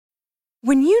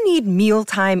When you need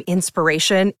mealtime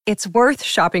inspiration, it's worth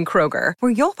shopping Kroger,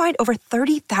 where you'll find over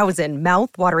 30,000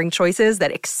 mouth-watering choices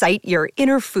that excite your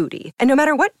inner foodie. And no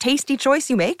matter what tasty choice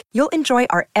you make, you'll enjoy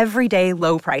our everyday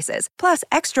low prices, plus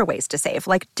extra ways to save,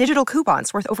 like digital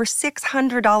coupons worth over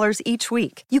 $600 each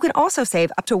week. You can also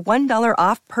save up to $1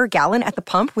 off per gallon at the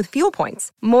pump with fuel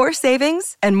points. More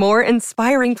savings and more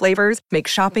inspiring flavors make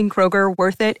shopping Kroger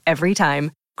worth it every time.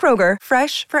 Kroger,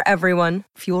 fresh for everyone.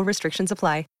 Fuel restrictions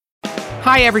apply.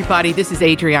 Hi, everybody. This is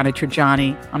Adriana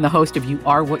Trajani. I'm the host of You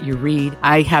Are What You Read.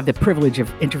 I have the privilege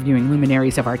of interviewing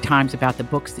luminaries of our times about the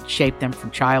books that shaped them from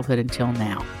childhood until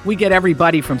now. We get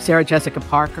everybody from Sarah Jessica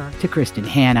Parker to Kristen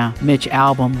Hanna, Mitch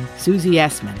Albom, Susie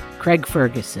Essman, Craig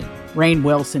Ferguson, Rainn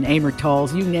Wilson, Amor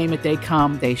Tolls, you name it, they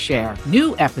come, they share.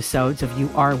 New episodes of You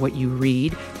Are What You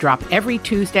Read drop every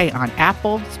Tuesday on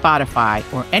Apple, Spotify,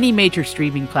 or any major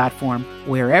streaming platform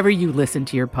wherever you listen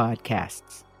to your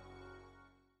podcasts.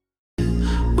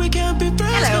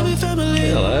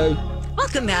 Hello.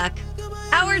 Welcome back.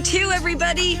 Hour 2,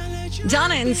 everybody.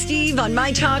 Donna and Steve on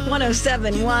My Talk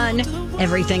 107.1.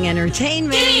 Everything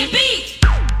Entertainment.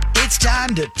 It's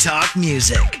time to talk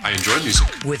music. I enjoy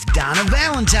music. With Donna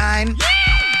Valentine.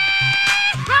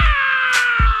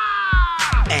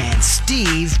 And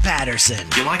Steve Patterson.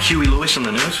 You like Huey Lewis on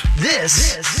the news?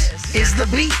 This is The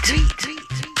Beat.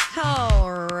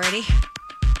 Alrighty.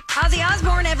 Ozzy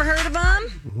Osbourne, ever heard of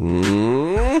him?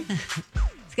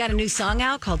 He's got a new song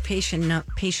out called Patient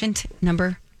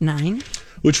Number 9.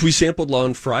 Which we sampled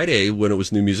on Friday when it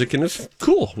was new music, and it's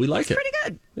cool. We like it. Pretty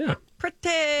good. Yeah. Pretty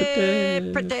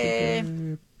good.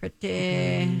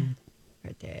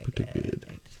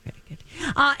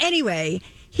 Anyway,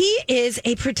 he is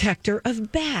a protector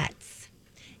of bats.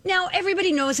 Now,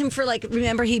 everybody knows him for,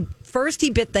 remember, he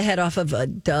bit the head off of a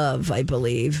dove, I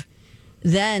believe.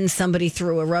 Then somebody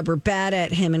threw a rubber bat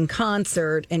at him in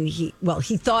concert, and he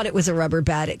thought it was a rubber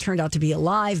bat. It turned out to be a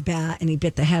live bat, and he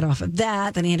bit the head off of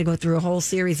that. Then he had to go through a whole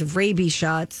series of rabies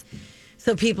shots.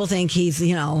 So people think he's,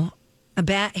 a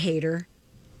bat hater.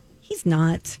 He's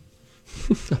not.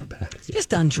 He's not bad. He's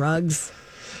just on drugs.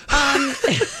 I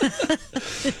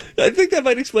think that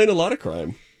might explain a lot of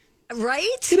crime. Right?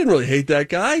 He didn't really hate that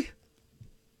guy.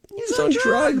 He's on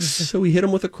drugs, so we hit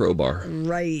him with a crowbar.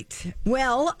 Right.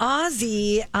 Well,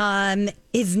 Ozzy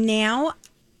is now,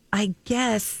 I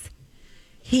guess,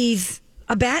 he's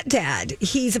a bat dad.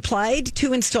 He's applied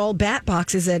to install bat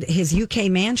boxes at his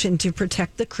UK mansion to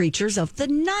protect the creatures of the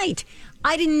night.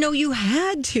 I didn't know you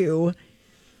had to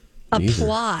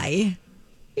apply.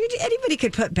 Anybody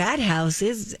could put bat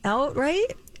houses out,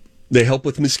 right? They help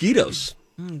with mosquitoes.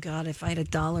 Oh, God, if I had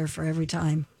 $1 for every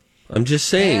time. I'm just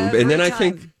saying. And then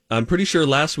I'm pretty sure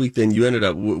last week then you ended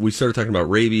up, we started talking about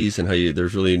rabies and how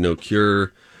there's really no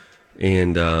cure.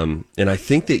 And I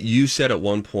think that you said at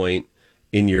one point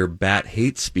in your bat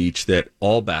hate speech that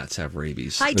all bats have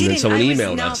rabies. I didn't. And then someone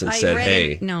emailed us and said,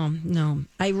 hey. No.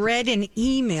 I read an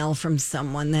email from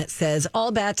someone that says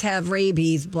all bats have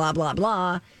rabies, blah, blah,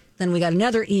 blah. Then we got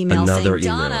another email saying,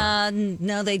 Donna,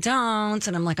 no, they don't.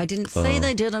 And I'm like, I didn't say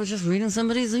they did. I was just reading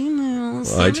somebody's email.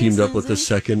 I teamed up with the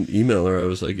second emailer. I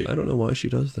was like, I don't know why she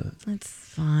does that. That's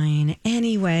fine.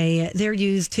 Anyway, they're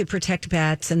used to protect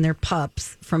bats and their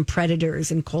pups from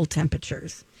predators in cold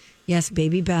temperatures. Yes,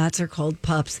 baby bats are called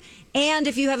pups. And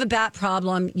if you have a bat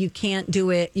problem, you can't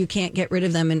do it. You can't get rid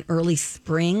of them in early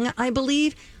spring, I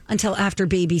believe, until after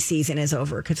baby season is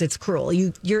over because it's cruel.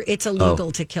 It's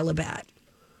illegal to kill a bat.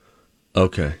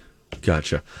 Okay,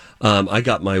 gotcha. I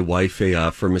got my wife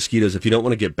for mosquitoes. If you don't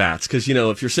want to get bats, because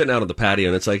if you're sitting out on the patio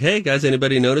and it's like, hey guys,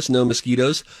 anybody notice no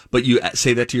mosquitoes? But you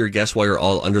say that to your guests while you're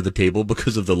all under the table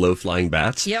because of the low flying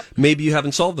bats. Yep. Maybe you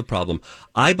haven't solved the problem.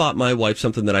 I bought my wife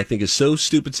something that I think is so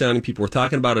stupid sounding. People were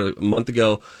talking about it a month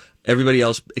ago. Everybody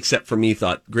else except for me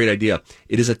thought great idea.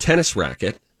 It is a tennis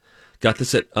racket. Got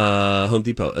this at Home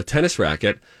Depot. A tennis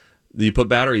racket. You put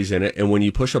batteries in it, and when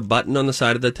you push a button on the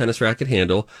side of the tennis racket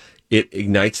handle, it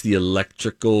ignites the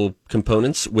electrical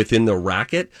components within the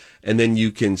racket, and then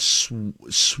you can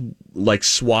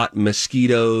swat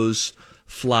mosquitoes,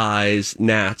 flies,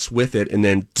 gnats with it, and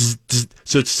then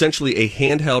so it's essentially a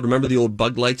handheld. Remember the old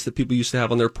bug lights that people used to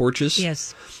have on their porches?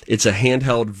 Yes. It's a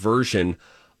handheld version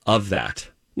of that.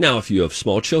 Now, if you have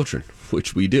small children,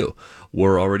 which we do,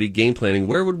 we're already game planning.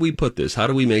 Where would we put this? How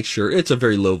do we make sure it's a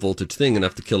very low voltage thing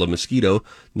enough to kill a mosquito,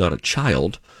 not a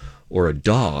child or a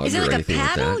dog? Is it or like a anything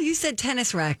paddle? like that? You said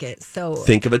tennis racket. So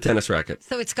think of a tennis racket.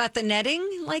 So it's got the netting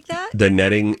like that? The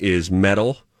netting is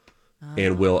metal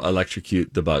and will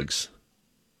electrocute the bugs.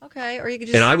 Okay, or you could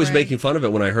just. And I was making fun of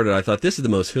it when I heard it. I thought this is the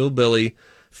most hillbilly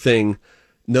thing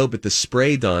No, but the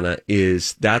spray, Donna,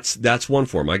 that's one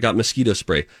form. I got mosquito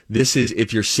spray. This is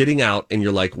if you're sitting out and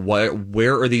you're like,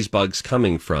 where are these bugs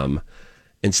coming from?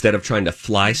 Instead of trying to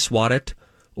fly swat it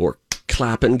or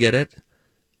clap and get it,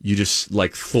 you just,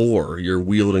 like Thor, you're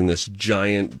wielding this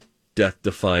giant,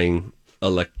 death-defying,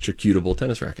 electrocutable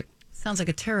tennis racket. Sounds like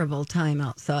a terrible time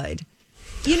outside.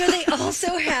 You know, they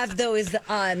also have those,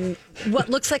 what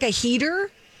looks like a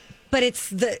heater, but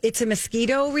it's a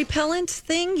mosquito repellent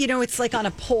thing. You know, it's like on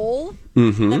a pole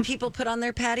that people put on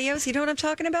their patios. You know what I'm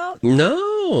talking about?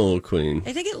 No, Queen.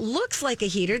 I think it looks like a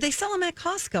heater. They sell them at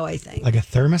Costco, I think. Like a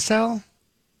thermocell?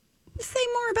 Say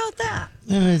more about that.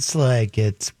 It's like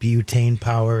it's butane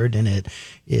powered, and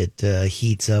it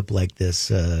heats up like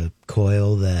this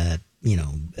coil that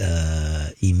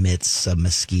emits a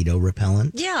mosquito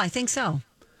repellent. Yeah, I think so.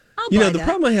 The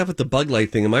problem I have with the bug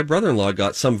light thing, and my brother-in-law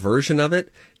got some version of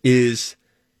it, is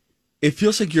it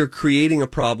feels like you're creating a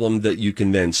problem that you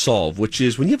can then solve, which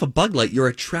is when you have a bug light, you're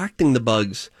attracting the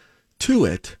bugs to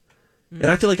it. And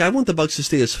I feel like I want the bugs to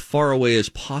stay as far away as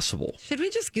possible. Should we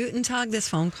just Guten Tag this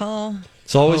phone call?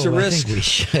 It's always a risk. I think we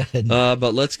should.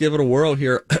 But let's give it a whirl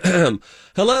here.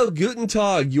 Hello, Guten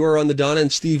Tag. You are on the Donna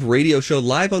and Steve radio show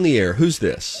live on the air. Who's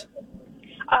this?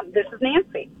 This is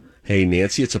Nancy. Hey,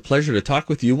 Nancy. It's a pleasure to talk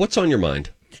with you. What's on your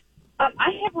mind? I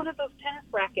have one of those tennis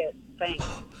racket things.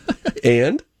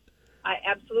 And? I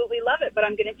absolutely love it, but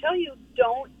I'm going to tell you,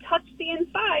 don't touch the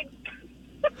inside.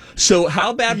 So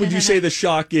how bad would you say the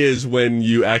shock is when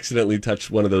you accidentally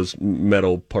touch one of those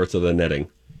metal parts of the netting?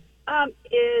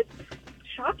 It's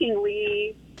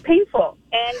shockingly painful,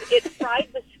 and it fried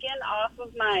the skin off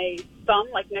of my thumb,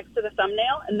 like next to the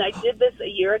thumbnail, and I did this a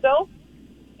year ago,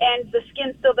 and the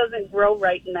skin still doesn't grow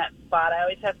right in that spot. I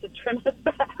always have to trim it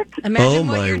back. Imagine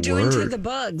what you're doing to the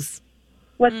bugs.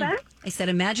 What's that? I said,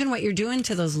 imagine what you're doing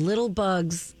to those little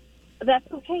bugs.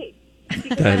 That's okay.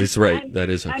 That is right. That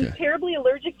is okay. I'm terribly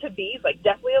allergic to bees, like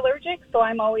deathly allergic, so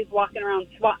I'm always walking around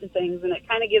swatting things, and it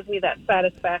kind of gives me that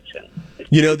satisfaction.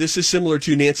 You know, this is similar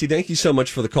to Nancy. Thank you so much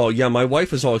for the call. Yeah, my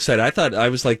wife was all excited. I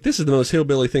was like, this is the most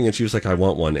hillbilly thing, and she was like, I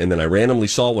want one. And then I randomly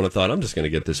saw one and thought, I'm just going to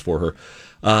get this for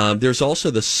her. There's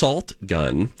also the salt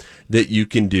gun that you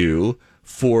can do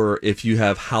for if you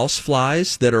have house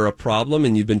flies that are a problem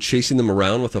and you've been chasing them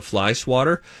around with a fly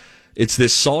swatter. It's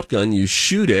this salt gun. You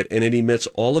shoot it, and it emits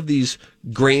all of these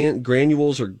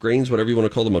granules or grains, whatever you want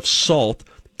to call them, of salt,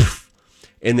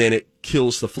 and then it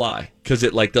kills the fly because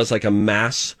it does a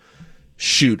mass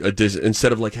shoot.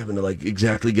 Instead of having to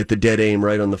exactly get the dead aim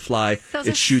right on the fly,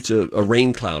 it shoots a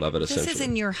rain cloud of it. Essentially, this is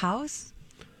in your house.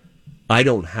 I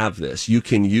don't have this. You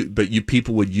can use, but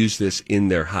people would use this in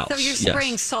their house. So you're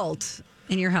spraying salt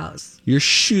in your house. You're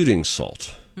shooting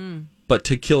salt. But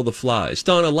to kill the flies.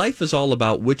 Donna, life is all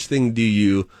about which thing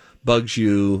bugs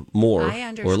you more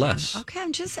or less. Okay,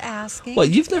 I'm just asking. Well,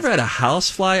 you've never had a house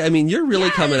fly? I mean, you're really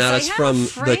coming at us from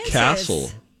the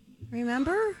castle.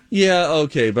 Remember? Yeah,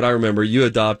 okay, but I remember you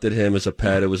adopted him as a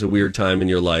pet. It was a weird time in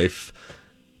your life.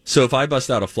 So if I bust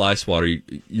out a fly swatter,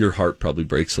 your heart probably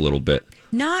breaks a little bit.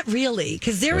 Not really,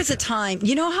 because there was a time,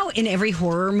 you know how in every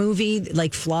horror movie,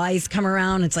 flies come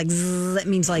around, it's zzz, that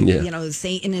means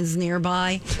Satan is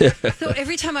nearby. So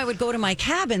every time I would go to my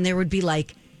cabin, there would be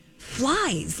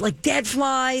flies, dead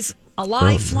flies,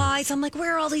 alive flies. I'm like,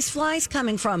 where are all these flies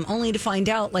coming from? Only to find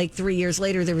out 3 years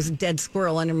later, there was a dead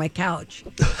squirrel under my couch.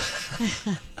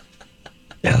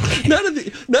 None of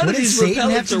these Satan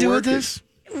repellents have to are do working. with this?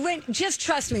 Just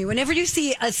trust me, whenever you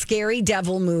see a scary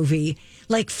devil movie,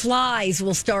 flies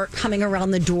will start coming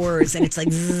around the doors, and it's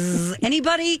zzz.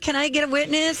 Anybody? Can I get a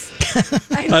witness?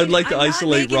 I'd like to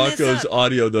isolate Rocco's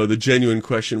audio, though. The genuine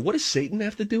question: what does Satan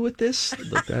have to do with this?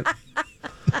 I'd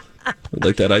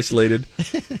like that isolated.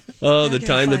 Oh, the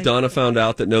time that Donna found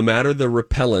out that no matter the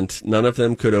repellent, none of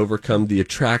them could overcome the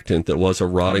attractant that was a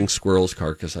rotting squirrel's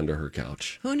carcass under her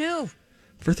couch. Who knew?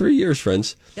 For 3 years,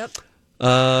 friends. Yep.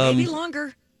 Maybe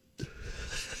longer.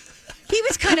 He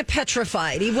was kind of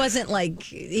petrified. He wasn't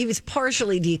he was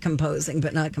partially decomposing,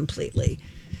 but not completely.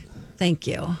 Thank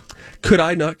you. Could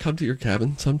I not come to your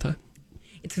cabin sometime?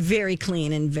 It's very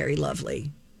clean and very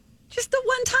lovely. Just the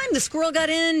one time the squirrel got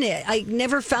in, I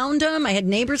never found him. I had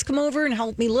neighbors come over and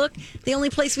help me look. The only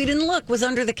place we didn't look was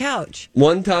under the couch.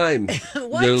 One time.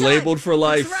 They're labeled for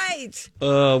life. That's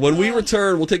right. When we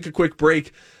return, we'll take a quick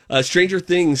break. Stranger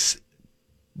Things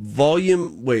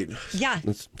Stranger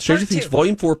Things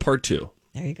Volume 4, Part 2.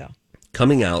 There you go.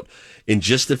 Coming out in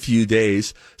just a few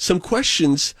days. Some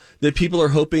questions that people are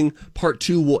hoping Part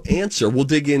 2 will answer. We'll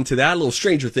dig into that. A little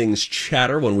Stranger Things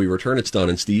chatter when we return. It's Don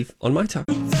and Steve on My Talk.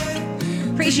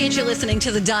 Appreciate you listening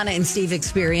to the Donna and Steve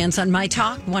Experience on My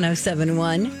Talk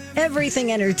 1071.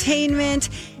 Everything Entertainment.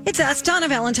 It's us, Donna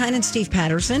Valentine and Steve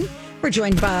Patterson. We're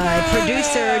joined by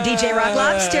producer DJ Rock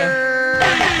Lobster.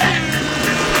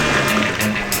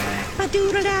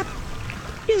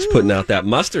 He's putting out that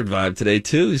mustard vibe today,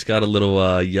 too. He's got a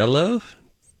little yellow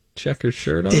checkered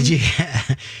shirt on. Did you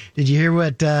hear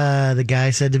what the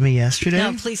guy said to me yesterday?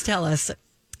 No, please tell us.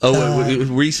 Oh,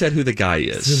 reset who the guy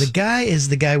is. So the guy is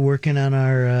the guy working on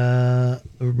our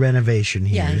renovation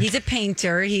here. Yeah, he's a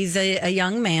painter. He's a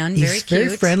young man, He's very cute.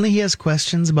 very friendly. He has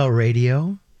questions about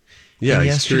radio. Yeah, And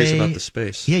he's curious about the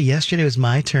space. Yeah, yesterday was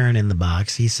my turn in the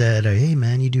box. He said, "Hey,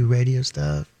 man, you do radio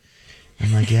stuff?"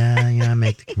 I'm like, "Yeah, I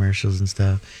make the commercials and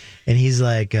stuff." And he's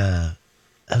like, "Are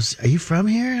you from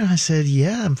here?" And I said,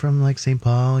 "Yeah, I'm from like St.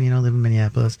 Paul. Live in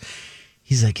Minneapolis."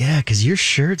 He's like, "Yeah, because your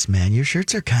shirts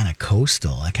are kind of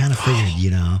coastal. I kind of figured,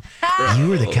 you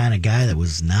were the kind of guy that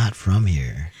was not from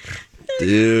here."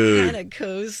 Dude. Kind of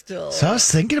coastal. So I was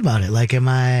thinking about it. Like, am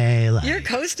I like You're a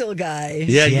coastal guy.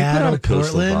 Yeah, you put Seattle, on a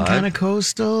coastal Portland, vibe. kind of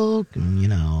coastal?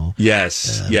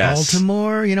 Yes.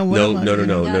 Baltimore? What No, am I?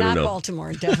 no. Not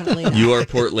Baltimore, definitely not. You are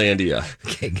Portlandia.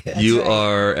 Okay, good. You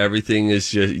are, everything is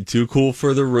just too cool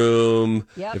for the room.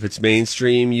 Yep. If it's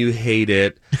mainstream, you hate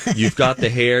it. You've got the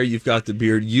hair, you've got the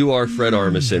beard. You are Fred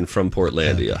Armisen from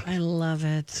Portlandia. I love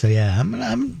it. So yeah,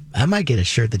 I might get a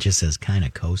shirt that just says kind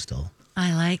of coastal.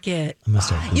 I like it. I'm gonna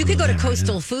start You could go to Googling that right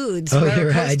Coastal now. Foods. Oh, or you're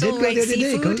right. I did Coastal go there the other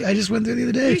Seafood. day. I just went there the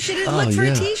other day. You should have looked for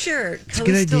a T-shirt. It's a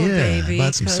good idea. Baby. I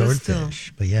bought some Coastal.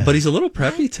 swordfish, but yeah. But he's a little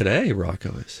preppy today,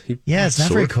 Rocco is. Yeah, it's not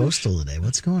very Swordfish? coastal today.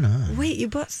 What's going on? Wait, you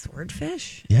bought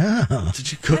swordfish? Yeah.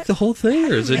 Did you cook the whole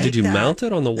thing, or did you that? mount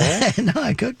it on the wall? No,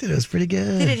 I cooked it. It was pretty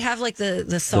good. Did it have like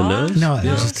the sauce? nose? No, it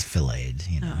Yeah. was just filleted.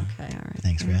 Oh, okay, all right.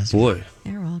 Thanks for asking. Boy,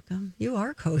 You're welcome. You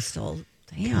are coastal.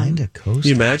 Damn. Kind of coastal. can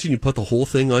you imagine you put the whole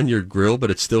thing on your grill, but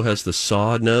it still has the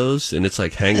saw nose, and it's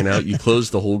like hanging out. You close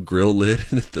the whole grill lid,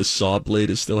 and the saw blade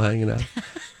is still hanging out.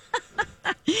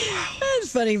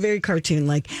 That's funny, very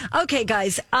cartoon-like. Okay,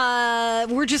 guys,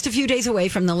 we're just a few days away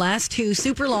from the last two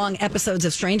super long episodes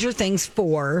of Stranger Things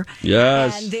 4.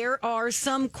 Yes. And there are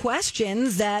some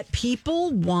questions that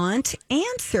people want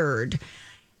answered.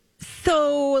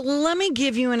 So let me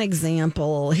give you an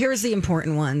example. Here's the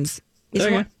important ones.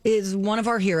 Okay. Is one of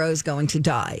our heroes going to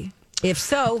die? If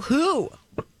so, who?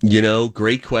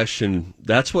 Great question.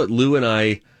 That's what Lou and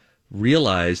I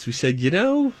realized. We said,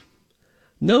 no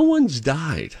one's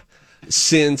died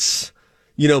since,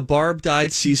 Barb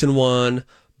died season 1.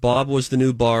 Bob was the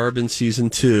new Barb in season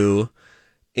 2.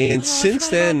 And since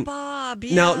then, Bob,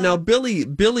 yeah. now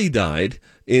Billy died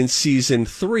in season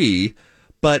 3,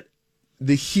 but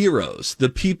the heroes, the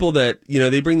people that,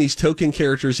 they bring these token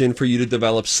characters in for you to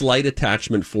develop slight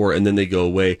attachment for, and then they go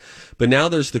away. But now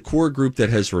there's the core group that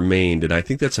has remained, and I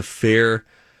think that's a fair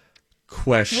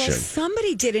question. Well,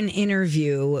 somebody did an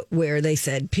interview where they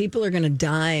said people are going to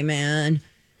die, man.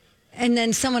 And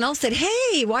then someone else said,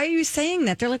 "Hey, why are you saying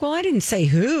that?" They're like, "Well, I didn't say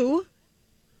who."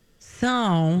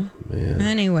 So,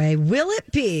 anyway, will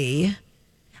it be?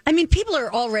 I mean, people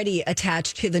are already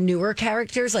attached to the newer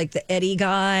characters, like the Eddie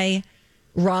guy,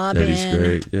 Robin. Eddie's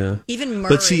great, yeah. Even Murray.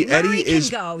 But see, Eddie Murray is-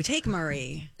 can go. Take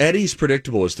Murray. Eddie's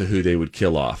predictable as to who they would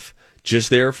kill off. Just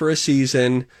there for a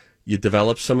season, you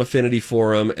develop some affinity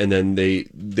for them, and then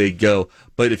they go.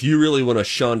 But if you really want to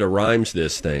Shonda Rhimes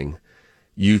this thing,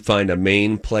 you find a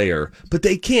main player. But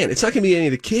they can't. It's not going to be any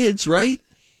of the kids, right?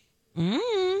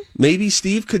 Maybe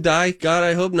Steve could die. God,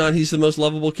 I hope not. He's the most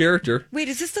lovable character. Wait,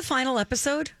 is this the final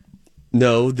episode?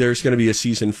 No, there's going to be a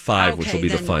season 5, which will be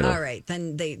then, the final. All right,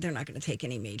 then they're not going to take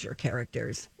any major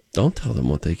characters. Don't tell them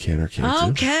what they can or can't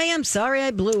do. Okay, I'm sorry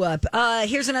I blew up.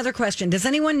 Here's another question. Does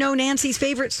anyone know Nancy's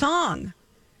favorite song?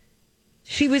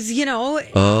 She was, in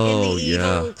the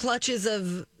evil clutches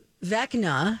of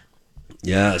Vecna.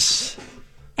 Yes.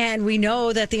 And we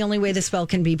know that the only way the spell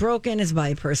can be broken is by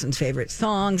a person's favorite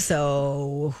song.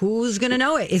 So who's going to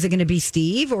know it? Is it going to be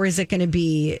Steve or is it going to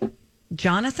be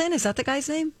Jonathan? Is that the guy's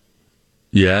name?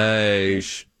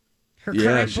 Yes. Her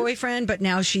current boyfriend, but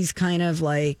now she's kind of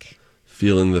like...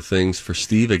 Feeling the things for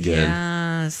Steve again.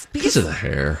 Yes. Because of the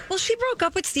hair. Well, she broke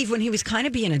up with Steve when he was kind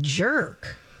of being a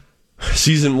jerk.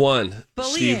 Season 1,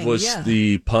 Bullying, Steve was yeah.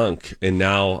 the punk. And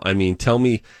now,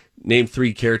 name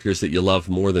 3 characters that you love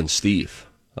more than Steve.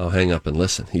 I'll hang up and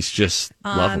listen. He's just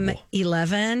lovable.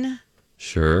 11.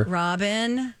 Sure.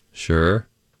 Robin. Sure.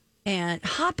 And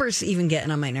Hopper's even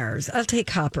getting on my nerves. I'll take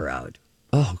Hopper out.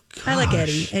 Oh, gosh. I like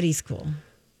Eddie. Eddie's cool.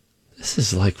 This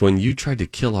is like when you tried to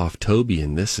kill off Toby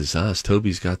in This Is Us.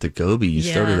 Toby's got the Goby. You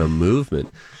started a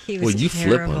movement. He was you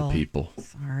terrible. flip on people.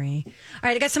 Sorry. All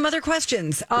right, I got some other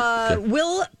questions.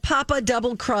 Will Papa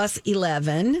double cross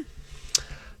 11?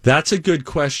 That's a good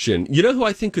question. You know who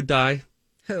I think could die?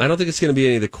 Who? I don't think it's going to be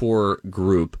any of the core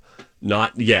group.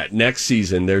 Not yet. Next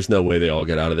season, there's no way they all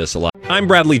get out of this alive. I'm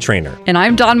Bradley Trainer. And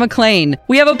I'm Don McClain.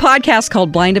 We have a podcast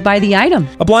called Blinded by the Item.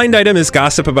 A blind item is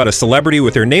gossip about a celebrity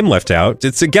with their name left out.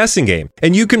 It's a guessing game,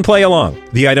 and you can play along.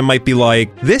 The item might be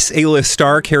like, this A-list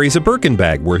star carries a Birkin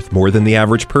bag worth more than the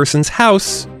average person's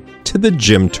house to the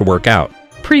gym to work out.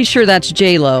 Pretty sure that's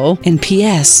J-Lo. And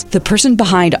P.S. the person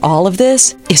behind all of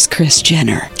this is Kris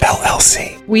Jenner,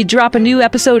 LLC. We drop a new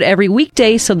episode every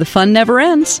weekday so the fun never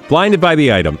ends. Blinded by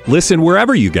the Item. Listen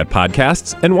wherever you get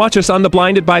podcasts and watch us on the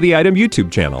Blinded by the Item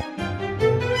YouTube channel.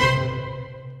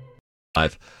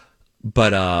 But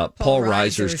Paul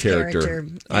Reiser's character,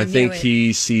 I think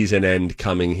he sees an end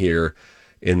coming here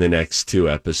in the next 2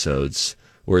 episodes,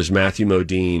 whereas Matthew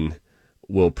Modine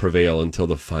will prevail until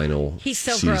the final He's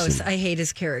so season. gross. I hate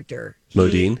his character.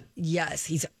 Modine? Yes,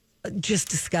 he's just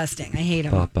disgusting. I hate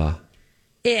him. Papa.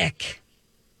 Ick.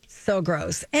 So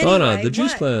gross. Anyway, Anna, the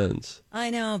juice cleanse. I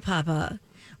know, Papa.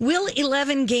 Will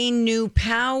 11 gain new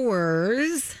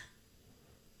powers?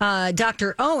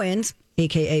 Dr. Owens,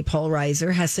 a.k.a. Paul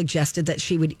Reiser, has suggested that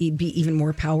she would be even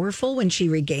more powerful when she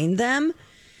regained them.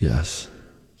 Yes.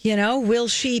 You know, will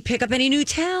she pick up any new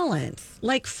talents,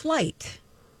 like flight?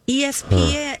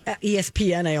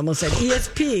 ESPN, I almost said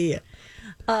ESP.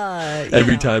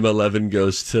 Every time 11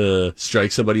 goes to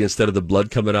strike somebody, instead of the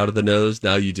blood coming out of the nose,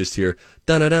 now you just hear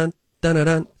dun-dun-dun,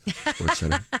 dun-dun-dun.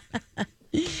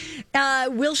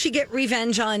 Will she get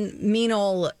revenge on mean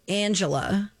old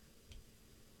Angela?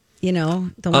 You know,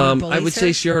 the one who I would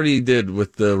say she already did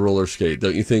with the roller skate.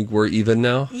 Don't you think we're even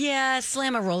now? Yeah,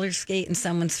 slam a roller skate in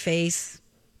someone's face.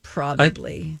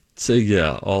 Probably. I'd say,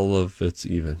 yeah, all of it's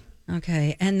even.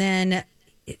 Okay. And then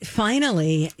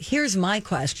finally, here's my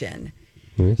question.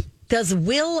 Yes. Does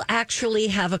Will actually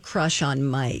have a crush on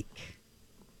Mike?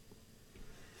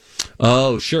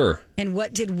 Oh, sure. And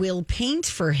what did Will paint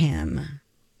for him?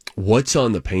 What's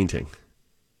on the painting?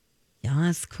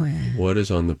 Yes, Quinn. What is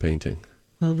on the painting?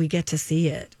 Well, we get to see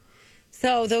it.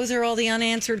 So those are all the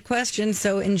unanswered questions.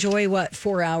 So enjoy,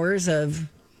 4 hours of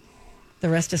the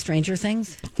rest of Stranger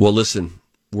Things? Well, listen,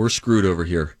 we're screwed over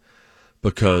here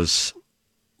because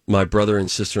my brother and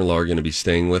sister-in-law are going to be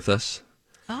staying with us.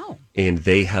 Oh. And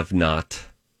they're not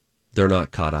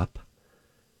caught up.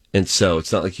 And so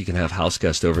it's not like you can have house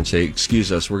guests over and say,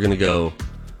 excuse us, we're going to go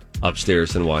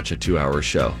upstairs and watch a 2-hour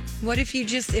show. What if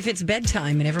if it's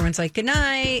bedtime and everyone's like, good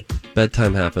night?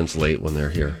 Bedtime happens late when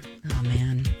they're here. Oh,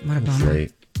 man. What a It's bummer.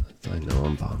 late. I know,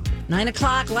 I'm bummed. 9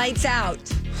 o'clock, lights out.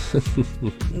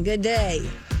 Good day.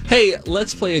 Hey,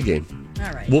 let's play a game.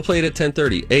 All right. We'll play it at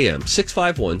 10:30 a.m.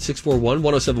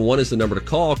 651-641-1071 is the number to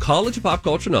call. College of Pop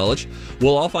Culture Knowledge.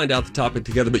 We'll all find out the topic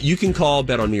together, but you can call,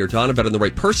 bet on me or Donna, bet on the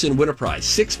right person, win a prize.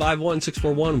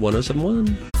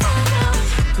 651-641-1071.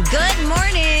 Good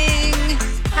morning.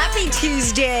 Happy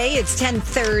Tuesday. It's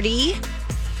 10:30.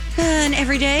 And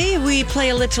every day we play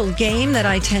a little game that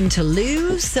I tend to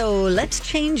lose, so let's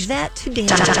change that today.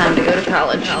 Time to go to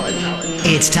college.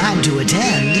 It's time to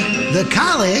attend the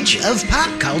College of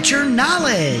Pop Culture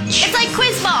Knowledge. It's like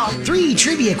quiz ball. 3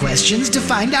 trivia questions to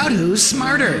find out who's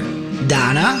smarter.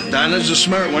 Donna Donna's a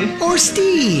smart one. or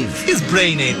Steve? His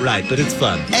brain ain't right, but it's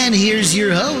fun. And here's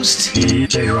your host,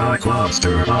 DJ Rock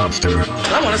Lobster.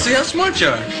 I want to see how smart you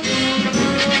are.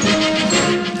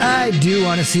 I do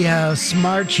want to see how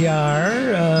smart you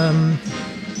are.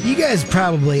 You guys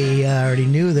probably already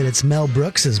knew that it's Mel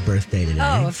Brooks' birthday today.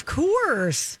 Oh, of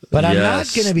course. But I'm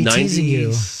not going to be teasing you.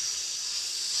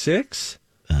 96?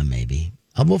 Maybe.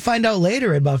 We'll find out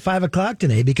later at about 5 o'clock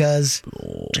today because...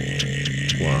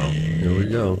 Wow. Here we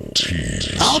go.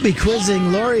 I'll be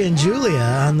quizzing Lori and Julia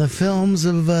on the films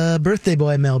of birthday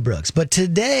boy Mel Brooks. But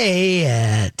today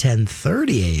at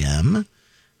 10:30 a.m.,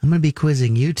 I'm going to be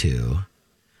quizzing you two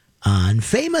on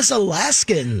famous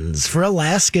Alaskans for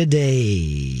Alaska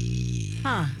Day.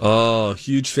 Huh. Oh,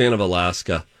 huge fan of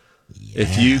Alaska. Yeah.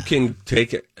 If you can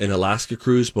take an Alaska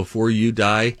cruise before you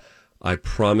die, I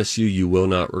promise you will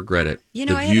not regret it. You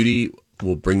know, the beauty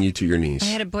will bring you to your knees. I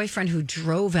had a boyfriend who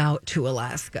drove out to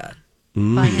Alaska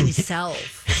by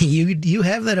himself. You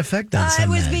have that effect on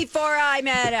some I was men. before I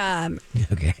met him.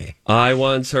 Okay. I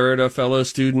once heard a fellow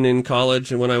student in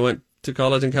college, and when I went to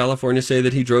college in California, say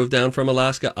that he drove down from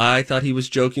Alaska. I thought he was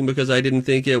joking because I didn't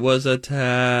think it was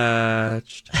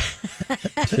attached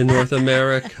to North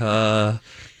America.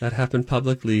 That happened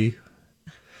publicly.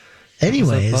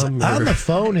 Anyways, on the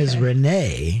phone is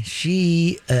Renee.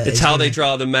 It's how they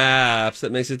draw the maps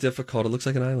that makes it difficult. It looks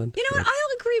like an island. You know what?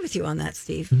 I'll agree with you on that,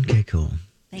 Steve. Okay, cool.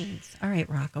 Thanks. All right,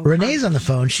 Rocco. Renee's on the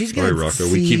phone. She's going to Rocco.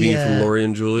 Are we keeping you from Lori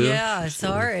and Julia? Yeah,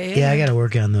 sorry. Yeah, I got to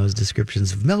work on those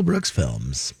descriptions of Mel Brooks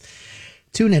films.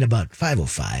 Tune in about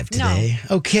 5:05 today.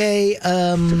 No. Okay.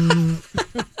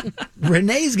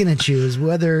 Renee's going to choose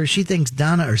whether she thinks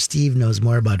Donna or Steve knows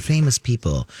more about famous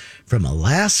people from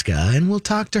Alaska, and we'll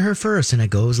talk to her first, and it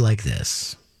goes like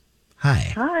this.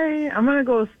 Hi. Hi. I'm going to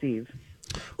go with Steve.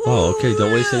 Oh, okay.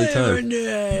 Don't waste any time.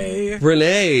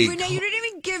 Renee, you didn't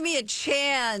even give me a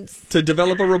chance to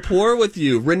develop a rapport with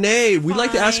you. Renee, we'd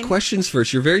like to ask questions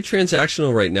first. You're very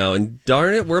transactional right now, and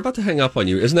darn it, we're about to hang up on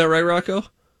you. Isn't that right, Rocco?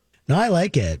 No, I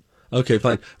like it. Okay,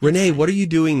 fine. Renee, what are you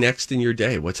doing next in your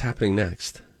day? What's happening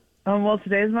next? Well,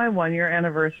 today's my 1-year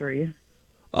anniversary.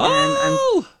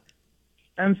 Oh!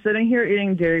 And I'm sitting here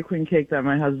eating Dairy Queen cake that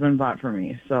my husband bought for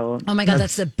me. So. Oh my God,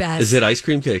 that's the best. Is it ice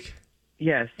cream cake?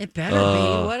 Yes. It better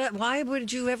be. Why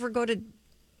would you ever go to...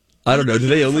 I don't know. Do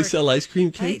they only sell ice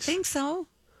cream cakes? I think so.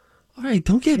 All right,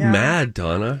 don't get mad,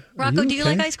 Donna. Rocco, do you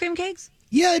like ice cream cakes?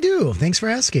 Yeah, I do. Thanks for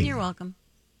asking. You're welcome.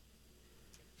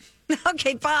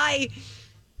 Okay, bye.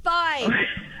 Bye.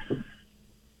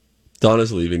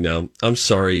 Donna's leaving now. I'm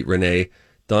sorry, Renee.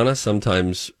 Donna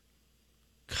sometimes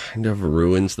kind of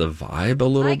ruins the vibe a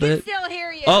little bit. I can still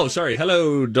hear you. Oh, sorry.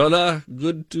 Hello, Donna.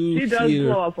 Good to hear. She does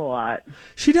blow up a lot.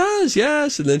 She does,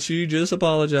 yes. And then she just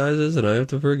apologizes, and I have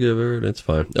to forgive her, and it's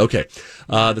fine. Okay.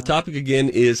 The topic again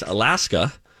is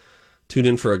Alaska. Tune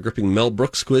in for a gripping Mel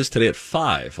Brooks quiz today at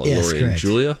 5 on Lori and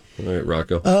Julia. All right,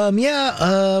 Rocco.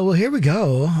 Well, here we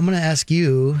go. I'm going to ask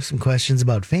you some questions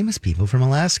about famous people from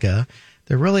Alaska.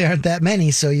 There really aren't that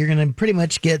many, so you're going to pretty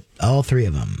much get all 3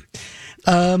 of them.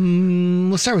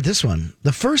 We'll start with this one.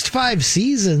 The first 5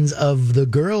 seasons of The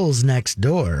Girls Next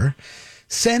Door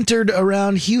centered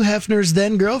around Hugh Hefner's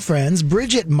then-girlfriends,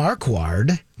 Bridget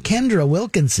Marquardt, Kendra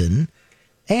Wilkinson,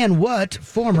 and what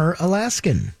former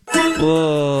Alaskan?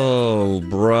 Oh,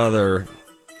 brother.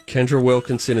 Kendra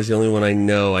Wilkinson is the only one I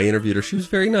know. I interviewed her. She was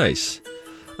very nice.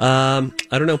 I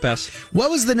don't know, pass. What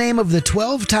was the name of the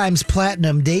 12 times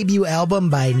platinum debut album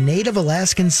by Native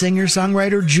Alaskan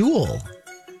singer-songwriter Jewel?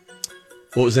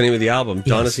 What was the name of the album? Yes.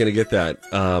 Donna's going to get that.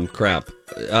 Crap.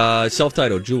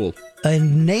 Self-titled, Jewel.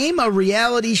 Name a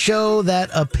reality show that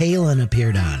a Palin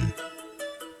appeared on.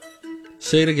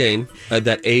 Say it again.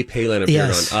 That A. Palin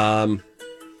appeared on.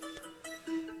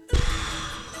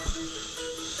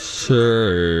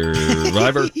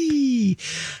 Survivor.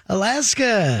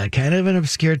 Alaska, kind of an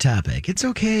obscure topic. It's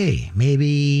okay.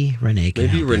 Maybe Renee can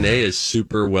help Renee is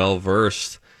super well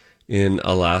versed in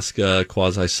Alaska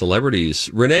quasi-celebrities.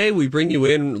 Renee, we bring you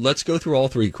in. Let's go through all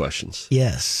 3 questions.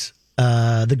 Yes.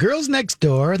 The Girls Next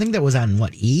Door, I think that was on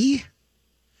what, E?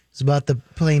 It's about the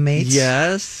Playmates.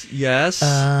 Yes.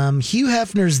 Hugh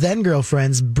Hefner's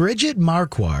then-girlfriends, Bridget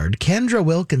Marquardt, Kendra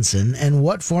Wilkinson, and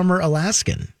what former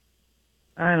Alaskan?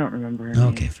 I don't remember her name.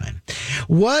 Okay, fine.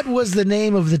 What was the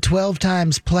name of the 12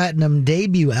 times platinum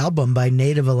debut album by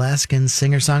Native Alaskan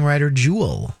singer-songwriter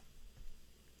Jewel?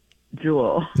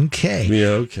 Jewel. Okay. Yeah,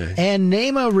 okay. And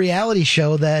name a reality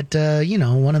show that,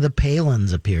 one of the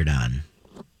Palins appeared on.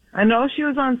 I know she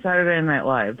was on Saturday Night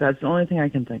Live. That's the only thing I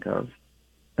can think of.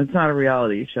 It's not a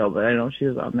reality show, but I know she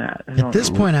was on that. At this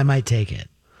point, I might take it.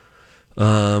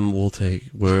 We'll take.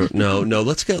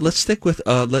 Let's stick with.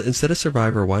 Instead of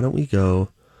Survivor, why don't we go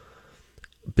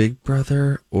Big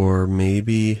Brother or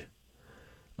maybe,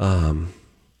 Duck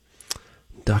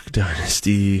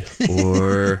Dynasty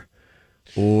or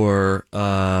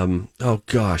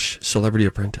Celebrity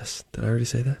Apprentice. Did I already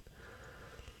say that?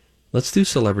 Let's do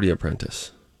Celebrity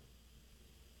Apprentice.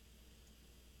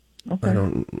 Okay.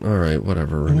 All right,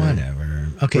 whatever, Renee. Whatever.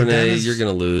 Okay, Renee, you're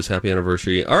going to lose. Happy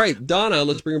anniversary. All right, Donna,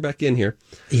 let's bring her back in here.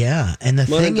 Yeah, and the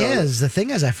thing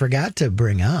is, I forgot to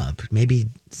bring up, maybe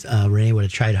Renee would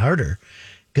have tried harder,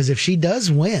 because if she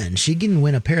does win, she can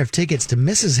win a pair of tickets to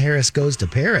Mrs. Harris Goes to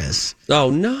Paris.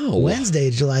 Oh, no. Wednesday,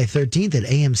 July 13th at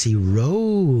AMC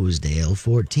Rosedale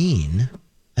 14.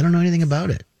 I don't know anything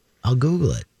about it. I'll Google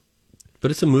it. But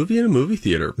it's a movie in a movie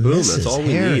theater. Boom, Mrs. that's all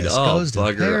we Harris need. Oh, Goes to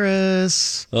bugger.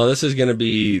 Paris. Oh, this is going to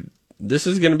be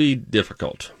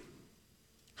difficult.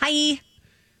 Hi.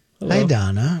 Hello. Hi,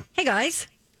 Donna. Hey, guys.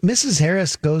 Mrs.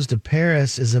 Harris Goes to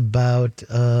Paris is about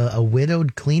a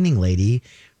widowed cleaning lady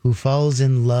who falls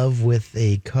in love with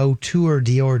a couture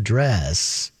Dior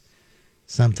dress.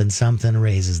 Something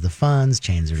raises the funds,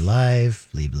 changes her life,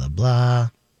 blah, blah, blah.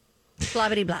 Blah,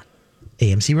 blah, blah.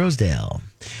 AMC Rosedale.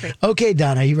 Great. Okay,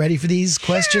 Donna, are you ready for these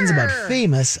questions about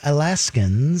famous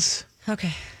Alaskans?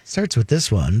 Okay. Starts with this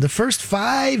one. The first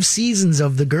 5 seasons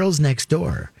of The Girls Next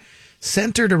Door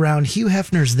centered around Hugh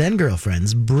Hefner's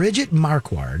then-girlfriends, Bridget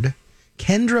Marquardt,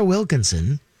 Kendra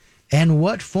Wilkinson, and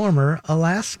what former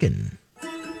Alaskan?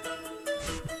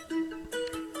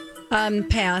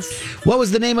 Pass. What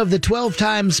was the name of the 12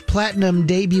 times platinum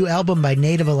debut album by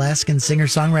native Alaskan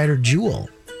singer-songwriter Jewel?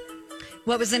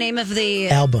 What was the name of the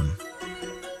album?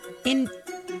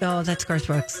 Oh, that's Garth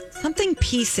Brooks. Something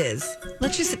Pieces.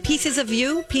 Let's just Pieces of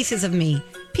You, Pieces of Me.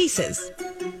 Pieces.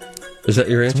 Is that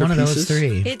your answer? It's one of Pieces? those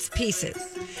 3. It's Pieces.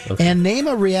 Okay. And name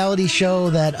a reality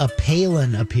show that a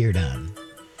Palin appeared on.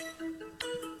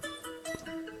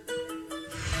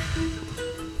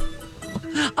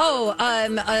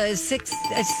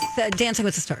 Dancing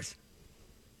with the Stars.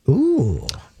 Ooh.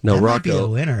 No, that Rocco. might be a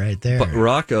winner right there. But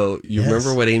Rocco, you Yes.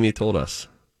 remember what Amy told us?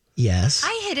 Yes.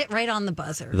 I hit it right on the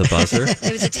buzzer. The buzzer?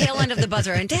 It was the tail end of the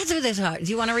buzzer. And Dancing with the Stars.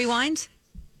 Do you want to rewind?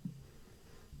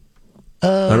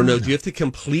 I don't know. Do you have to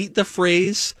complete the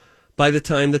phrase by the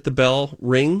time that the bell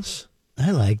rings?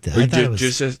 I like that. Or I thought you it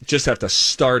was... just have to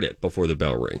start it before the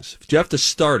bell rings? If you have to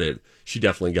start it, she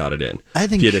definitely got it in. I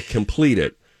think- If you had to complete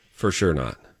it, for sure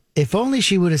not. If only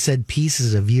she would have said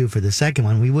Pieces of You for the second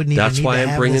one, we wouldn't even That's need why to I'm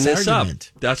have bringing this this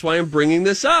argument. up. That's why I'm bringing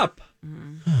this up.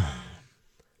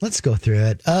 Let's go through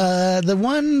it.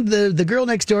 The girl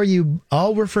next door you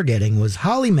all were forgetting was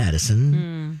Holly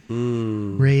Madison,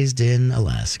 raised in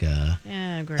Alaska.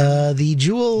 Yeah, great. The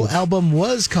Jewel album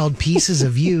was called Pieces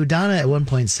of You. Donna at one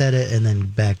point said it and then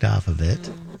backed off of it.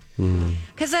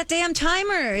 Because that damn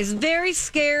timer is very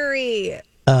scary.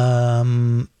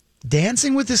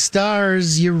 Dancing with the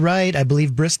Stars, you're right. I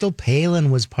believe Bristol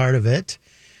Palin was part of it.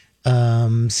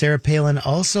 Sarah Palin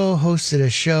also hosted a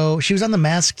show. She was on The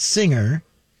Masked Singer.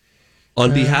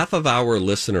 On behalf of our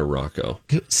listener, Rocco.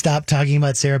 Stop talking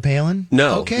about Sarah Palin?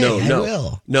 No, okay, no, no. I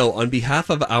will. No, on behalf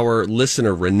of our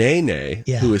listener, Renee,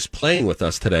 Yeah. who is playing with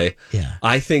us today, Yeah.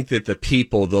 I think that the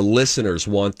listeners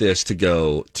want this to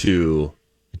go to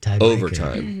Tiebreaker.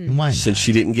 overtime. Why not? Since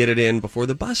she didn't get it in before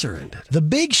the buzzer ended. The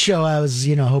big show I was,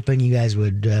 hoping you guys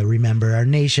would remember, our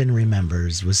nation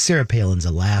remembers, was Sarah Palin's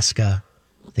Alaska.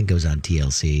 I think it was on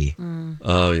TLC.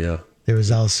 Oh, yeah. There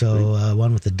was also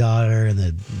one with the daughter and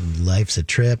the Life's a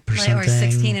Trip or something. Or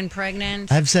 16 and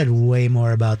pregnant. I've said way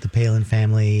more about the Palin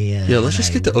family. Yeah, let's than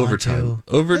just I get to want overtime.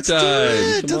 to. Let's do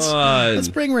Overtime. it. Come on. Let's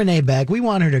bring Renee back. We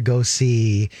want her to go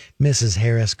see Mrs.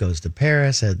 Harris Goes to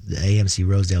Paris at the AMC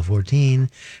Rosedale 14.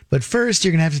 But first,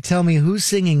 you're going to have to tell me who's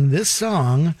singing this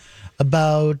song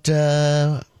about,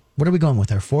 what are we going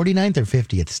with, our 49th or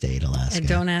 50th state, Alaska? And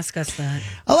don't ask us that.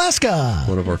 Alaska!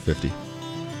 One of our 50.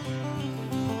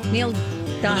 Neil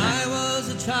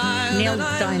Diamond. Neil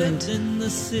Diamond.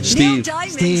 Steve. Neil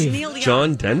Diamond. Steve. Neil Diamond.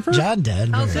 John Denver? John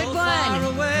Denver. Oh, good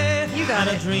one. You got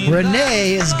it.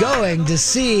 Renee is going to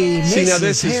see See, now Mrs.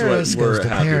 this is Harris what Goes we're to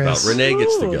happy Paris. about. Renee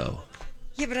gets to go.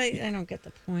 Yeah, but I don't get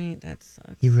the point. That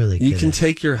sucks. You really You could've. can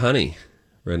take your honey,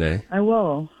 Renee. I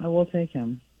will. I will take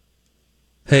him.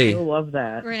 Hey, You'll love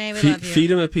that. Renee, we feed, love you.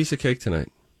 feed him a piece of cake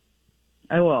tonight.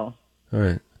 I will. All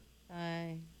right.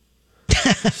 Bye.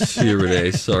 See you,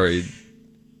 Renee. Sorry.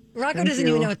 Rocco Thank doesn't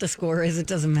you. even know what the score is. It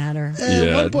doesn't matter. At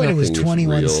Yeah, one point it was nothing is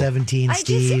real. 21-17,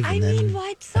 Steve, and then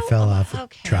what? So, I fell off a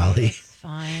okay, trolley. it's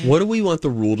fine. What do we want the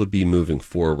rule to be moving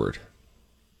forward?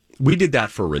 We did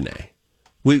that for Renee.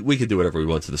 We could do whatever we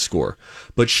want to the score.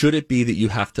 But should it be that you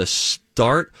have to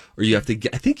start or you have to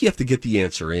get, I think you have to get the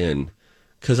answer in.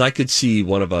 Because I could see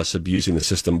one of us abusing the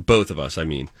system, both of us, I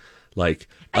mean. Like,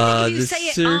 I think if you the say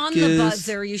it circus. on the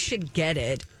buzzer, you should get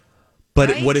it. But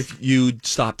right? what if you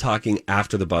stop talking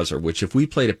after the buzzer? Which, if we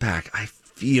played it back, I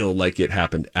feel like it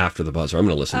happened after the buzzer. I'm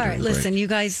going to listen All to right, it. listen, you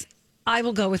guys, I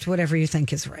will go with whatever you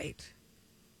think is right.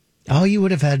 All you would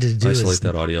have had to do Isolate is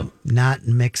that audio. not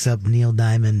mix up Neil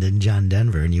Diamond and John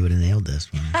Denver, and you would have nailed this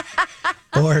one.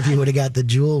 Or if you would have got the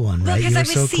Jewel one, Well, right? because You I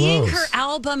were was so seeing close. her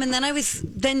album, and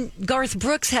then Garth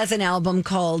Brooks has an album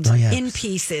called Oh, yes. In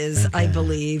Pieces, I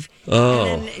believe. Oh.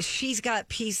 And then she's got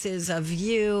Pieces of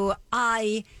You.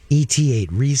 E.T.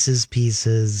 ate Reese's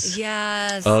Pieces.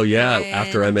 Yes. Oh, yeah. and-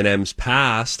 After M&M's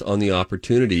passed on the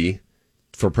opportunity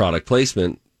for product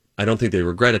placement, I don't think they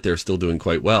regret it. They're still doing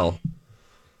quite well.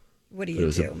 What do It you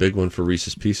was do? a big one for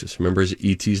Reese's Pieces. Remember his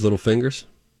E.T.'s little fingers?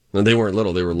 No, they weren't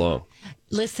little. They were long.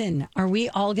 Listen, are we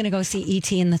all going to go see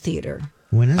E.T. in the theater?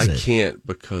 When is I it? can't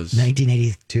because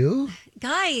 1982?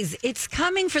 Guys, it's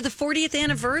coming for the 40th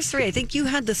anniversary. I think you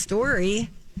had the story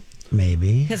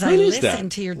Maybe. because I When is listen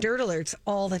that? to your Dirt Alerts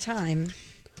all the time.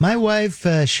 My wife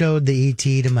showed the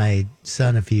E.T. to my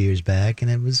son a few years back, and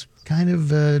it was kind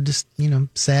of just,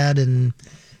 sad and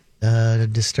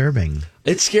disturbing.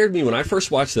 It scared me when I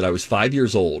first watched it. I was 5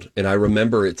 years old, and I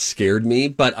remember it scared me,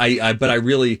 but I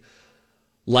really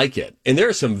like it. And there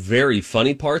are some very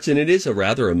funny parts, and it is a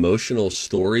rather emotional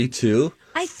story, too.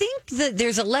 I think that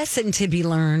there's a lesson to be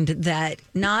learned that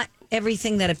not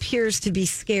everything that appears to be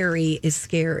scary is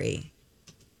scary.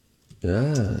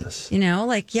 Yes. You know,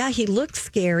 like, yeah, he looks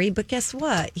scary, but guess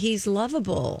what? He's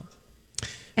lovable.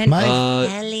 And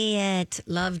Elliot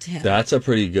loved him. That's a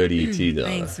pretty good E.T., though.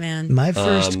 Thanks, man. My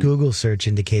first Google search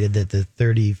indicated that the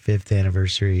 35th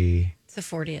anniversary... It's the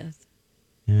 40th.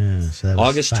 Yeah, so that was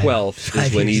August 12th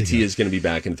is when E.T. is going to be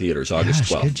back in theaters. August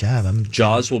 12th. Good job.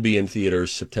 Jaws will be in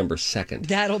theaters September 2nd.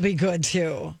 That'll be good,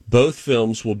 too. Both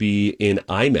films will be in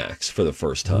IMAX for the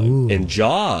first time. And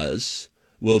Jaws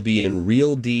will be in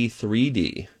Real D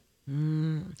 3D.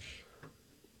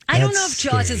 I don't know if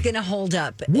Jaws is going to hold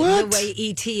up the way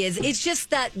E.T. is. It's just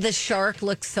that the shark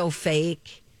looks so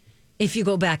fake if you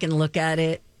go back and look at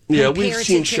it. Yeah, we've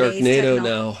seen Sharknado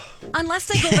now. Unless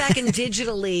they go back and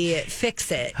digitally fix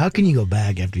it. How can you go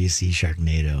back after you see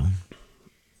Sharknado?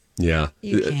 Yeah.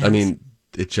 I mean,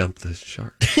 it jumped the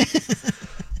shark.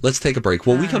 Let's take a break.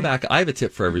 When we come back, I have a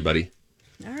tip for everybody.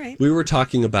 All right. We were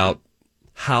talking about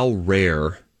how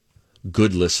rare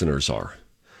good listeners are.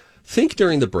 Think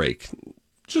during the break,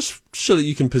 just so that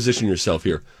you can position yourself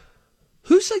here.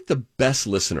 Who's like the best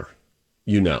listener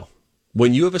you know?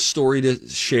 When you have a story to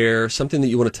share, something that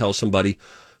you want to tell somebody,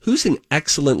 who's an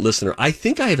excellent listener? I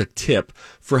think I have a tip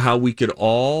for how we could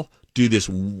all do this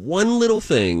one little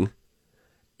thing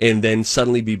and then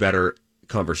suddenly be better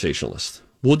conversationalists.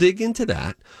 We'll dig into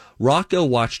that. Rocco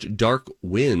watched Dark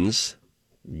Winds.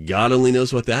 God only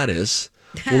knows what that is.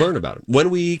 We'll learn about it. When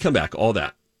we come back, all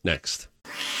that next.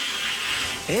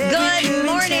 Good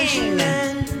morning.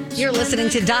 You're listening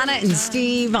to Donna and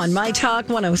Steve on My Talk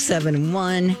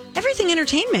 107.1. Everything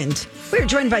Entertainment. We're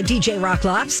joined by DJ Rock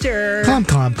Lobster.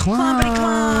 Clumping.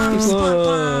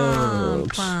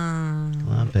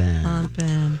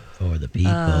 For the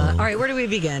people. All right, where do we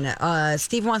begin?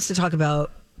 Steve wants to talk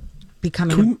about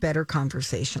becoming a better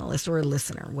conversationalist or a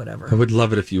listener, whatever. I would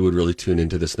love it if you would really tune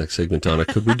into this next segment, Donna.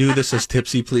 Could we do this as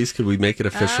tipsy, please? Could we make it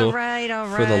official? All right.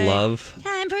 For the love.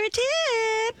 Time for a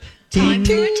tip. Time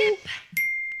for a tip.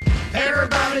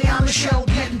 Everybody on the show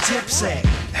getting tipsy.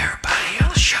 Everybody on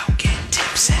the show getting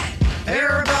tipsy.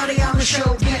 Everybody on the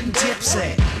show getting tipsy.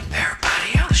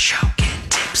 Everybody on the show getting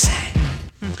tipsy.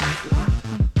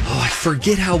 Oh, I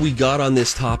forget how we got on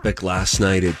this topic last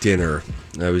night at dinner.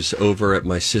 I was over at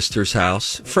my sister's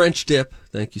house. French dip.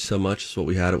 Thank you so much. That's what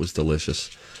we had. It was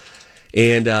delicious.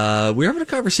 And we were having a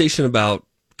conversation about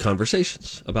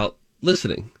conversations, about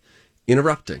listening,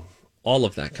 interrupting, all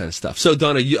of that kind of stuff. So,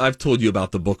 Donna, I've told you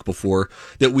about the book before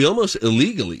that we almost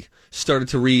illegally started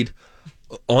to read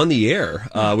on the air.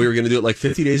 We were going to do it like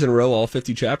 50 days in a row, all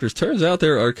 50 chapters. Turns out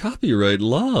there are copyright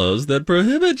laws that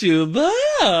prohibit you, Bob.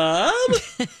 I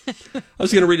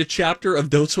was going to read a chapter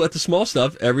of Don't Sweat the Small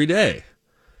Stuff every day.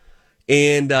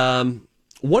 And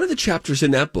one of the chapters in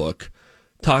that book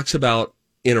talks about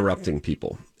interrupting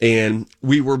people. And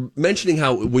we were mentioning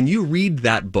how when you read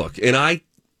that book, and I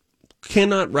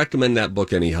cannot recommend that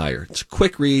book any higher. It's a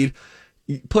quick read.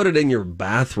 You put it in your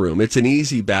bathroom. It's an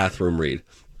easy bathroom read.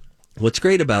 What's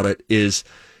great about it is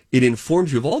it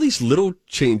informs you of all these little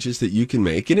changes that you can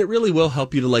make, and it really will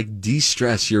help you to like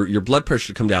de-stress your blood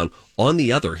pressure to come down. On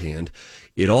the other hand,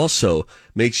 it also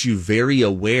makes you very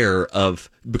aware of,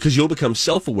 because you'll become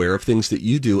self-aware of things that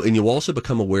you do, and you'll also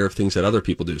become aware of things that other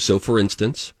people do. So, for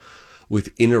instance,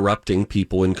 with interrupting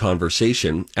people in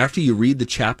conversation, after you read the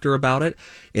chapter about it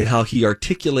and how he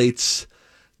articulates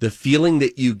the feeling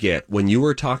that you get when you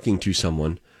are talking to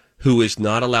someone who is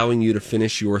not allowing you to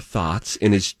finish your thoughts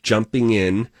and is jumping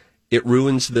in, it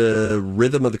ruins the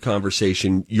rhythm of the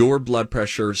conversation. Your blood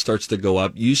pressure starts to go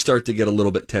up. You start to get a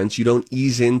little bit tense. You don't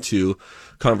ease into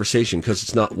conversation because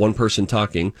it's not one person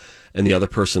talking and the other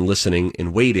person listening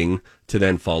and waiting to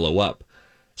then follow up.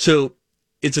 So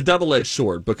it's a double-edged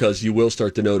sword because you will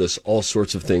start to notice all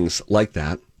sorts of things like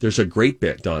that. There's a great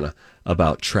bit, Donna,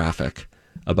 about traffic,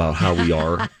 about how we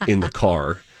are in the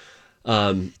car,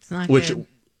 which good.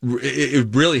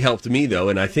 It really helped me, though,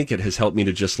 and I think it has helped me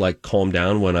to just, like, calm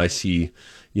down when I see,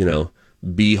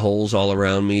 bee holes all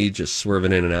around me just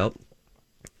swerving in and out.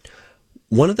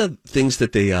 One of the things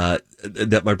that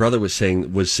that my brother was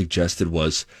saying was suggested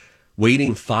was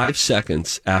waiting 5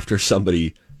 seconds after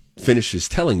somebody finishes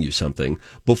telling you something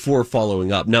before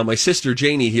following up. Now, my sister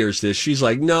Janie hears this. She's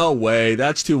like, no way,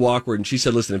 that's too awkward. And she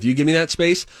said, listen, if you give me that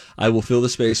space, I will fill the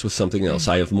space with something else.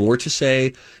 I have more to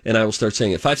say, and I will start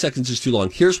saying it. 5 seconds is too long.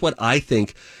 Here's what I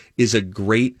think is a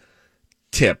great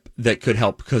tip that could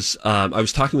help, because I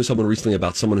was talking with someone recently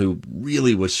about someone who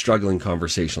really was struggling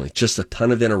conversationally, just a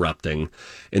ton of interrupting.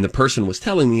 And the person was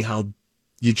telling me how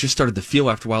you just started to feel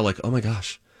after a while like, oh my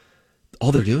gosh,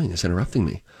 all they're doing is interrupting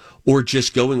me, or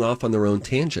just going off on their own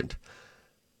tangent.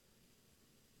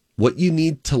 What you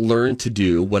need to learn to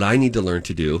do, what I need to learn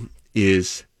to do,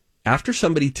 is after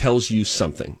somebody tells you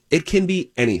something, it can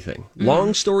be anything,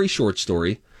 long story, short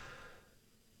story,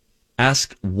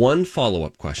 ask one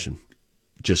follow-up question,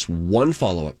 just one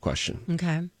follow-up question.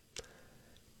 Okay.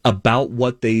 About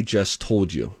what they just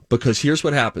told you. Because here's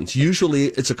what happens. Usually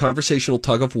it's a conversational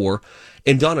tug of war.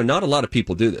 And Donna, not a lot of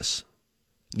people do this.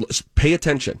 Pay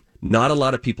attention. Not a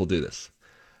lot of people do this.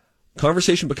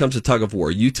 Conversation becomes a tug of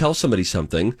war. You tell somebody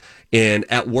something, and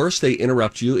at worst they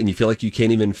interrupt you, and you feel like you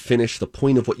can't even finish the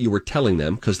point of what you were telling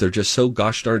them because they're just so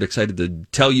gosh darn excited to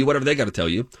tell you whatever they got to tell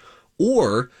you.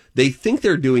 Or they think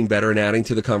they're doing better and adding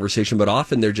to the conversation, but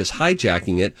often they're just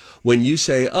hijacking it when you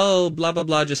say, oh, blah, blah,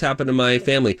 blah, just happened to my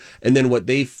family. And then what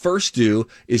they first do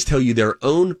is tell you their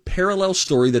own parallel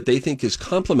story that they think is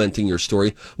complementing your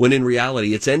story, when in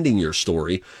reality it's ending your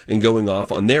story and going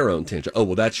off on their own tangent. Oh,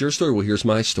 well, that's your story. Well, here's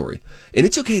my story. And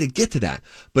it's okay to get to that.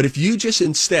 But if you just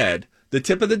instead, the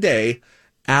tip of the day,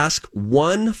 ask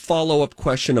one follow-up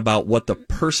question about what the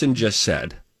person just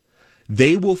said,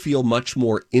 they will feel much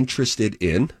more interested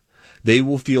in. They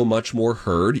will feel much more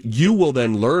heard. You will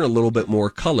then learn a little bit more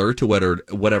color to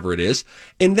whatever it is.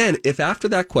 And then if after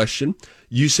that question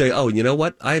you say, oh, you know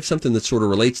what? I have something that sort of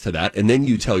relates to that. And then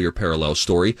you tell your parallel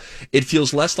story. It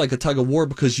feels less like a tug of war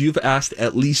because you've asked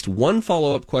at least one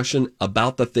follow-up question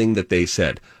about the thing that they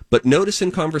said. But notice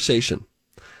in conversation,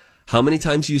 how many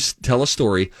times you tell a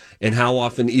story and how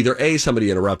often either A, somebody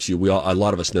interrupts you. A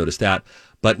lot of us notice that.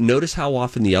 But notice how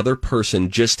often the other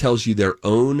person just tells you their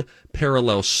own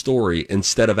parallel story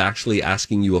instead of actually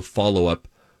asking you a follow-up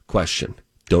question.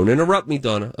 Don't interrupt me,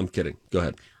 Donna. I'm kidding. Go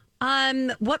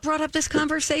ahead. What brought up this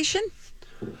conversation?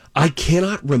 I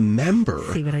cannot remember.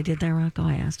 See what I did there, Rocco?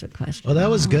 I asked a question. Well, that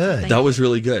was good. That was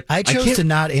really good. I chose to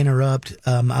not interrupt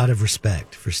out of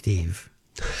respect for Steve.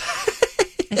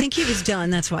 I think he was done.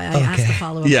 That's why I asked the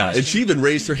follow-up Yeah, question. and she even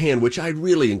raised her hand, which I'd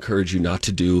really encourage you not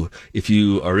to do if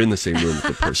you are in the same room with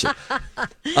the person.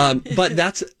 But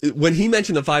that's when he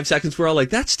mentioned the 5 seconds, we're all like,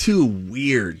 that's too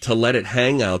weird to let it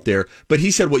hang out there. But he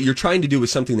said what you're trying to do with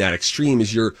something that extreme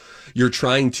is you're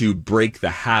trying to break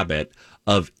the habit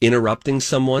of interrupting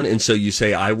someone. And so you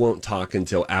say, I won't talk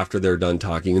until after they're done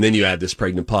talking. And then you add this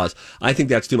pregnant pause. I think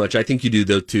that's too much. I think you do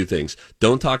those two things.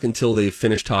 Don't talk until they've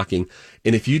finished talking.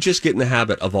 And if you just get in the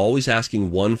habit of always asking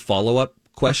one follow-up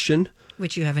question,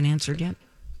 which you haven't answered yet,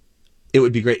 it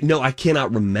would be great. No, I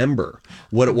cannot remember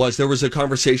what it was. There was a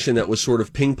conversation that was sort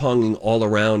of ping-ponging all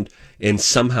around, and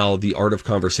somehow the art of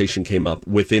conversation came up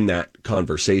within that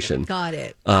conversation. Got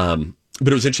it. But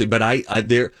it was interesting. But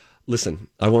listen,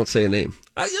 I won't say a name.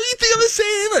 You think I'm the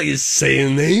same? I can say a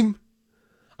name.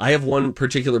 I have one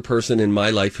particular person in my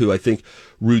life who I think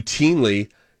routinely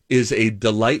is a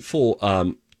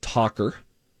delightful talker.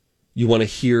 You want to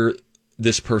hear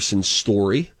this person's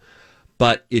story.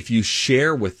 But if you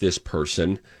share with this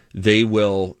person, they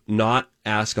will not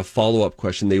ask a follow-up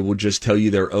question. They will just tell you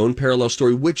their own parallel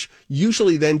story, which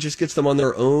usually then just gets them on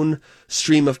their own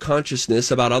stream of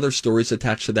consciousness about other stories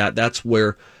attached to that. That's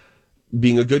where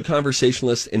being a good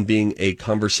conversationalist and being a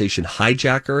conversation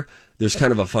hijacker, there's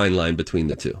kind of a fine line between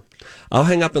the two. I'll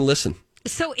hang up and listen.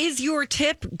 So is your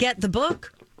tip, get the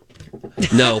book?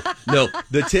 No.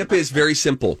 The tip is very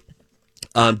simple.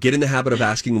 Get in the habit of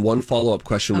asking one follow-up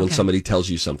question when somebody tells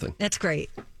you something. That's great.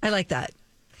 I like that.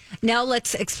 Now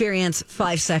let's experience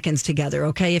 5 seconds together,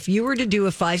 okay? If you were to do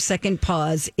a 5-second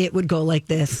pause, it would go like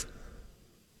this.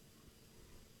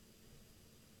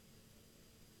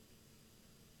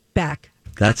 Back.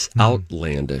 That's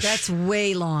outlandish. That's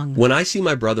way long. When I see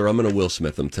my brother, I'm going to Will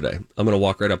Smith him today. I'm going to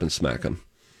walk right up and smack him.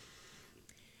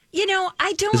 You know,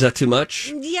 I don't... Is that too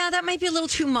much? Yeah, that might be a little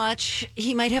too much.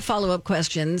 He might have follow-up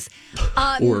questions.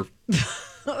 Or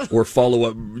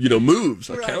follow-up, moves,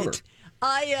 a counter.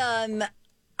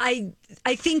 I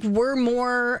think we're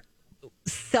more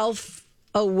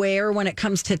self-aware when it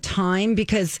comes to time,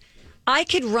 because I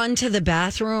could run to the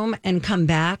bathroom and come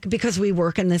back because we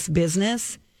work in this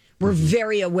business. We're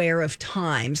very aware of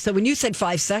time. So when you said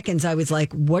 5 seconds, I was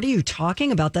like, what are you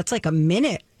talking about? That's like a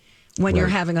minute when you're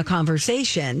having a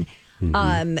conversation.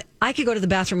 I could go to the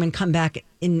bathroom and come back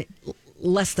in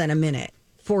less than a minute,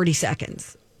 40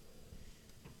 seconds.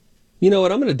 You know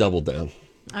what? I'm going to double down.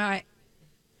 All right.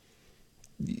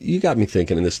 You got me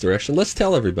thinking in this direction. Let's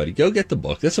tell everybody, go get the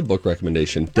book. That's a book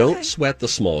recommendation. Don't sweat the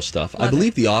small stuff. I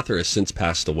believe the author has since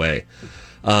passed away.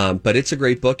 But it's a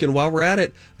great book. And while we're at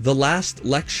it, The Last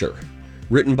Lecture,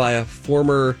 written by a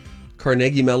former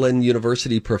Carnegie Mellon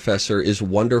University professor, is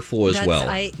wonderful as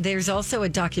well. There's also a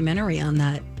documentary on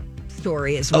that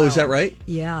story as well. Oh, is that right?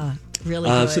 Yeah, really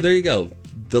good. So there you go.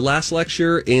 The Last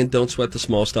Lecture and Don't Sweat the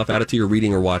Small Stuff. Add it to your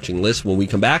reading or watching list. When we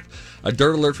come back, a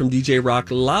dirt alert from DJ Rock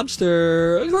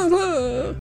Lobster.